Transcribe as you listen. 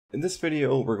In this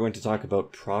video, we're going to talk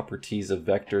about properties of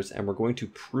vectors, and we're going to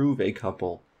prove a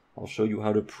couple. I'll show you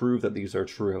how to prove that these are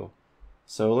true.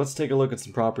 So let's take a look at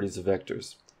some properties of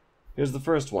vectors. Here's the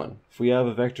first one. If we have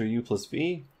a vector u plus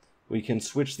v, we can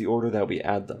switch the order that we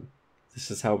add them.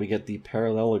 This is how we get the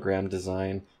parallelogram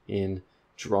design in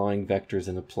drawing vectors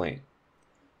in a plane.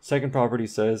 Second property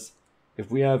says, if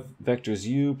we have vectors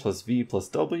u plus v plus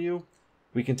w,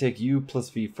 we can take u plus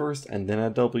v first and then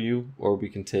add w, or we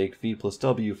can take v plus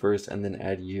w first and then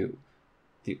add u.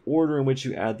 The order in which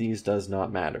you add these does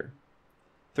not matter.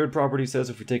 Third property says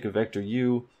if we take a vector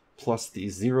u plus the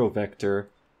 0 vector,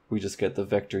 we just get the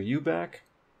vector u back.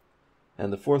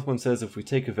 And the fourth one says if we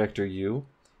take a vector u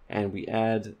and we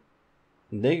add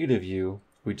negative u,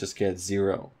 we just get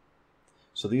 0.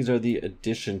 So these are the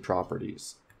addition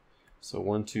properties. So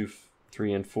 1, 2,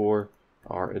 3, and 4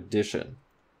 are addition.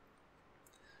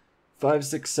 5,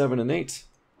 6, 7, and 8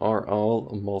 are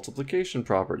all multiplication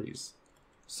properties.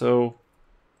 So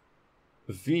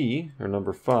v, or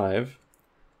number 5,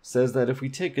 says that if we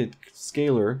take a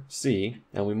scalar c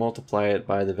and we multiply it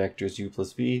by the vectors u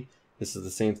plus v, this is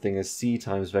the same thing as c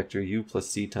times vector u plus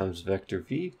c times vector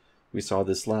v. We saw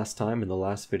this last time in the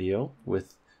last video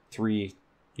with 3u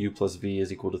plus v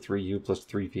is equal to 3u plus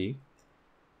 3v.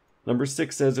 Number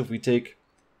 6 says if we take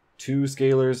two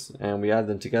scalars and we add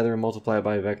them together and multiply it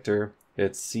by a vector,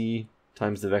 it's c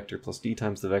times the vector plus d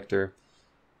times the vector.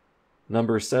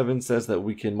 Number 7 says that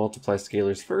we can multiply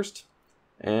scalars first,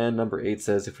 and number 8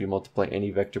 says if we multiply any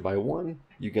vector by 1,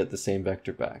 you get the same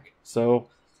vector back. So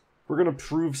we're going to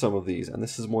prove some of these, and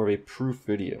this is more of a proof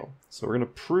video. So we're going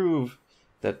to prove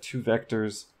that two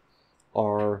vectors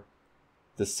are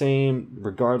the same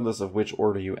regardless of which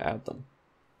order you add them.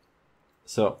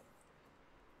 So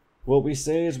what we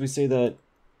say is we say that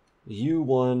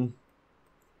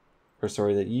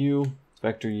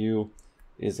vector u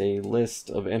is a list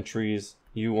of entries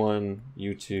u1,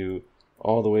 u2,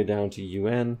 all the way down to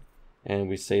un, and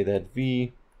we say that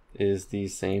v is the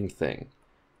same thing,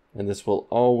 and this will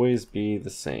always be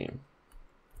the same.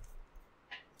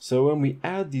 So when we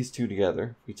add these two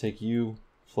together, we take u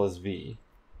plus v,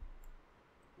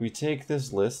 we take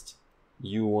this list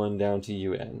u1 down to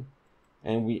un,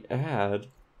 and we add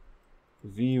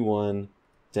v1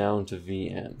 down to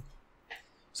vn.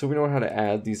 So we know how to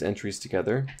add these entries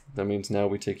together. That means now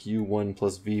we take u1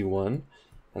 plus v1,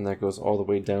 and that goes all the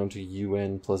way down to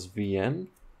un plus vn.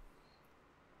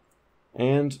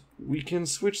 And we can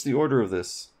switch the order of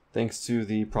this thanks to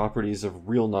the properties of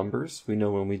real numbers. We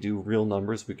know when we do real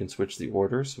numbers, we can switch the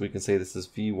order. So we can say this is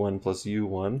v1 plus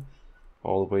u1,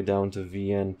 all the way down to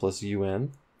vn plus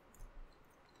un.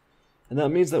 And that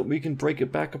means that we can break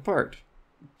it back apart.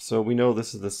 So we know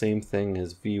this is the same thing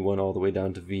as v1 all the way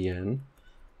down to vn,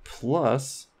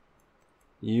 plus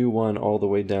u1 all the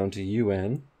way down to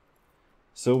un.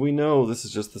 So we know this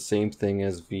is just the same thing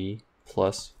as v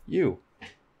plus u.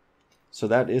 So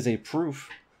that is a proof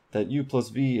that u plus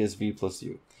v is v plus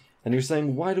u. And you're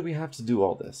saying, why do we have to do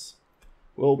all this?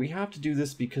 Well, we have to do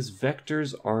this because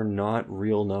vectors are not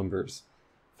real numbers.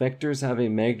 Vectors have a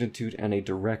magnitude and a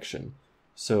direction.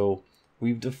 So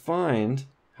we've defined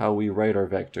how we write our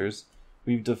vectors,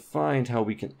 we've defined how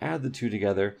we can add the two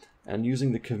together, and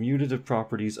using the commutative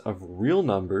properties of real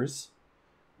numbers,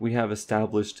 we have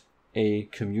established a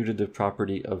commutative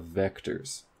property of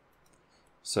vectors.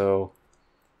 So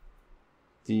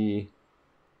the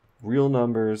real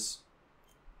numbers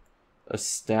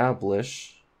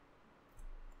establish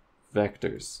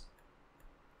vectors,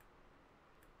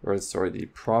 the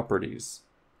properties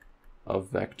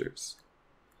of vectors.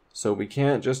 So we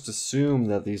can't just assume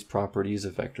that these properties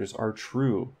of vectors are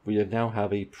true. We now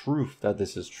have a proof that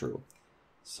this is true.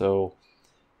 So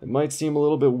it might seem a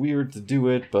little bit weird to do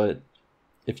it, but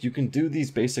if you can do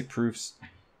these basic proofs,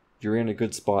 you're in a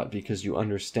good spot because you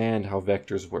understand how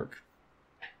vectors work.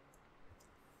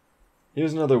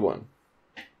 Here's another one.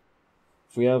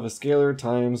 If we have a scalar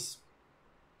times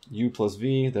u plus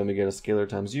v, then we get a scalar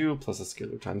times u plus a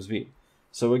scalar times v.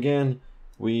 So again,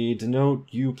 we denote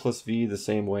u plus v the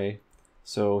same way.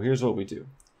 So here's what we do.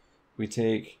 We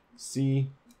take c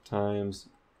times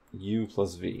u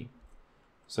plus v.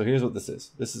 So here's what this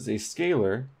is. This is a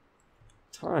scalar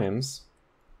times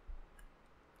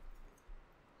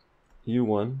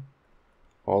u1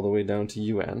 all the way down to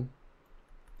un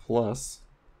plus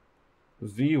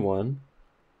v1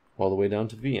 all the way down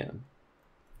to vn.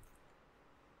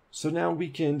 So now we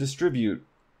can distribute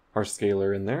our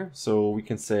scalar in there. So we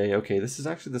can say, okay, this is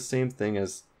actually the same thing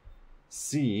as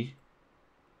c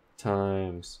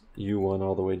times u1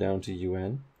 all the way down to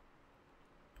un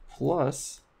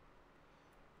plus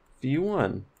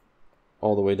v1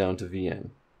 all the way down to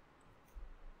vn.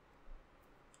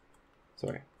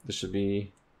 sorry, this should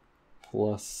be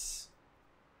plus,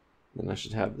 then I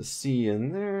should have the c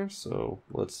in there, so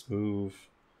let's move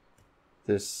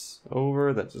this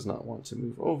over. That does not want to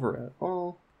move over at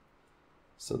all.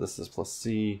 So this is plus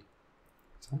c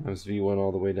times v1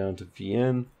 all the way down to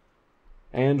vn.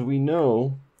 And we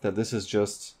know that this is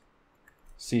just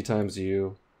c times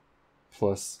u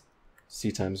plus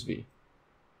c times v.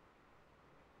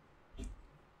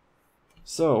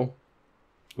 So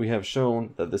we have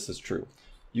shown that this is true.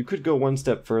 You could go one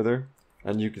step further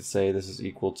and you could say this is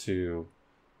equal to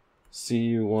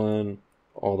cu1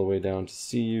 all the way down to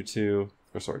cu2,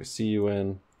 or sorry,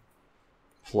 cun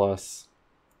plus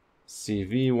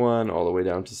cv1 all the way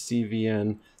down to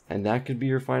cvn, and that could be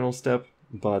your final step,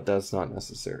 but that's not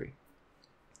necessary.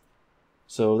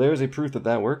 So there's a proof that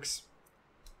that works.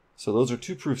 So those are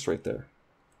two proofs right there.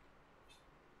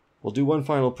 We'll do one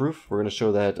final proof. We're going to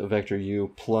show that a vector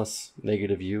u plus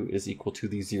negative u is equal to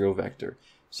the 0 vector.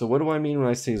 So what do I mean when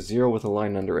I say 0 with a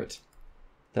line under it?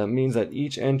 That means that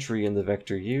each entry in the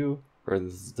vector u, or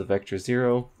the vector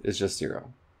 0, is just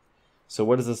 0. So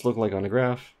what does this look like on a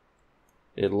graph?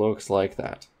 It looks like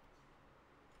that.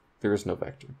 There is no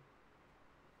vector.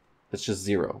 It's just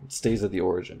 0. It stays at the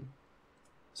origin.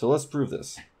 So let's prove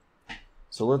this.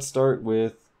 So let's start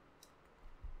with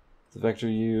the vector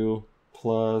u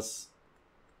plus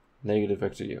negative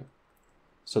vector u.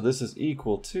 So this is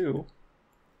equal to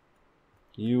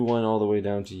u1 all the way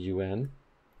down to un.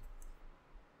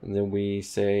 And then we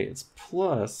say it's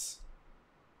plus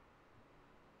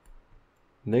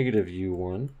negative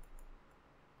u1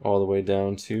 all the way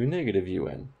down to negative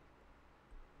un.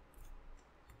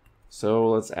 So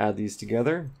let's add these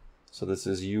together. So this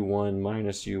is u1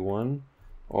 minus u1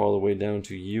 all the way down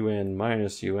to un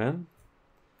minus un.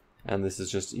 And this is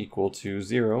just equal to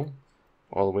 0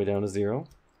 all the way down to 0,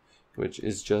 which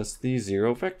is just the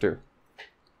 0 vector.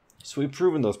 So we've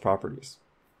proven those properties.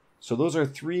 So those are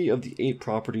 3 of the 8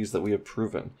 properties that we have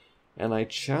proven. And I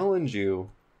challenge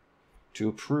you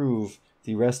to prove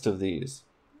the rest of these.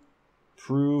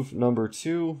 Prove number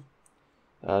 2.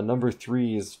 Number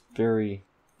 3 is very,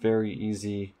 very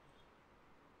easy.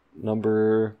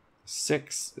 Number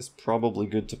 6 is probably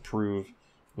good to prove.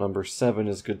 Number 7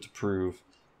 is good to prove.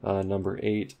 Number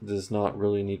 8 does not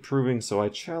really need proving, so I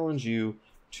challenge you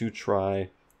to try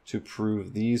to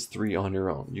prove these 3 on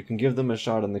your own. You can give them a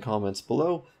shot in the comments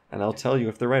below, and I'll tell you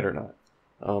if they're right or not.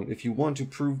 If you want to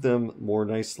prove them more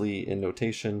nicely in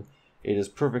notation, it is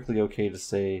perfectly okay to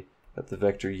say that the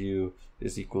vector u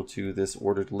is equal to this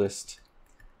ordered list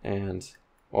and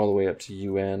all the way up to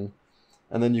un.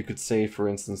 And then you could say, for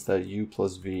instance, that u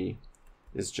plus v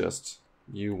is just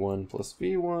u1 plus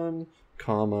v1,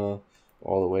 comma,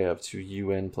 all the way up to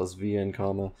un plus vn,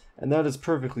 comma, and that is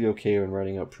perfectly okay when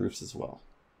writing out proofs as well.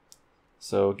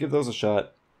 So give those a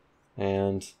shot,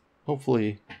 and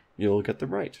hopefully you'll get them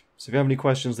right. So if you have any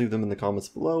questions, leave them in the comments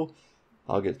below.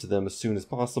 I'll get to them as soon as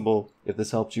possible. If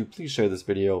this helped you, please share this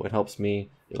video. It helps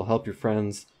me, it'll help your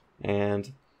friends,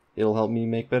 and it'll help me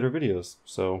make better videos.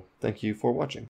 So thank you for watching.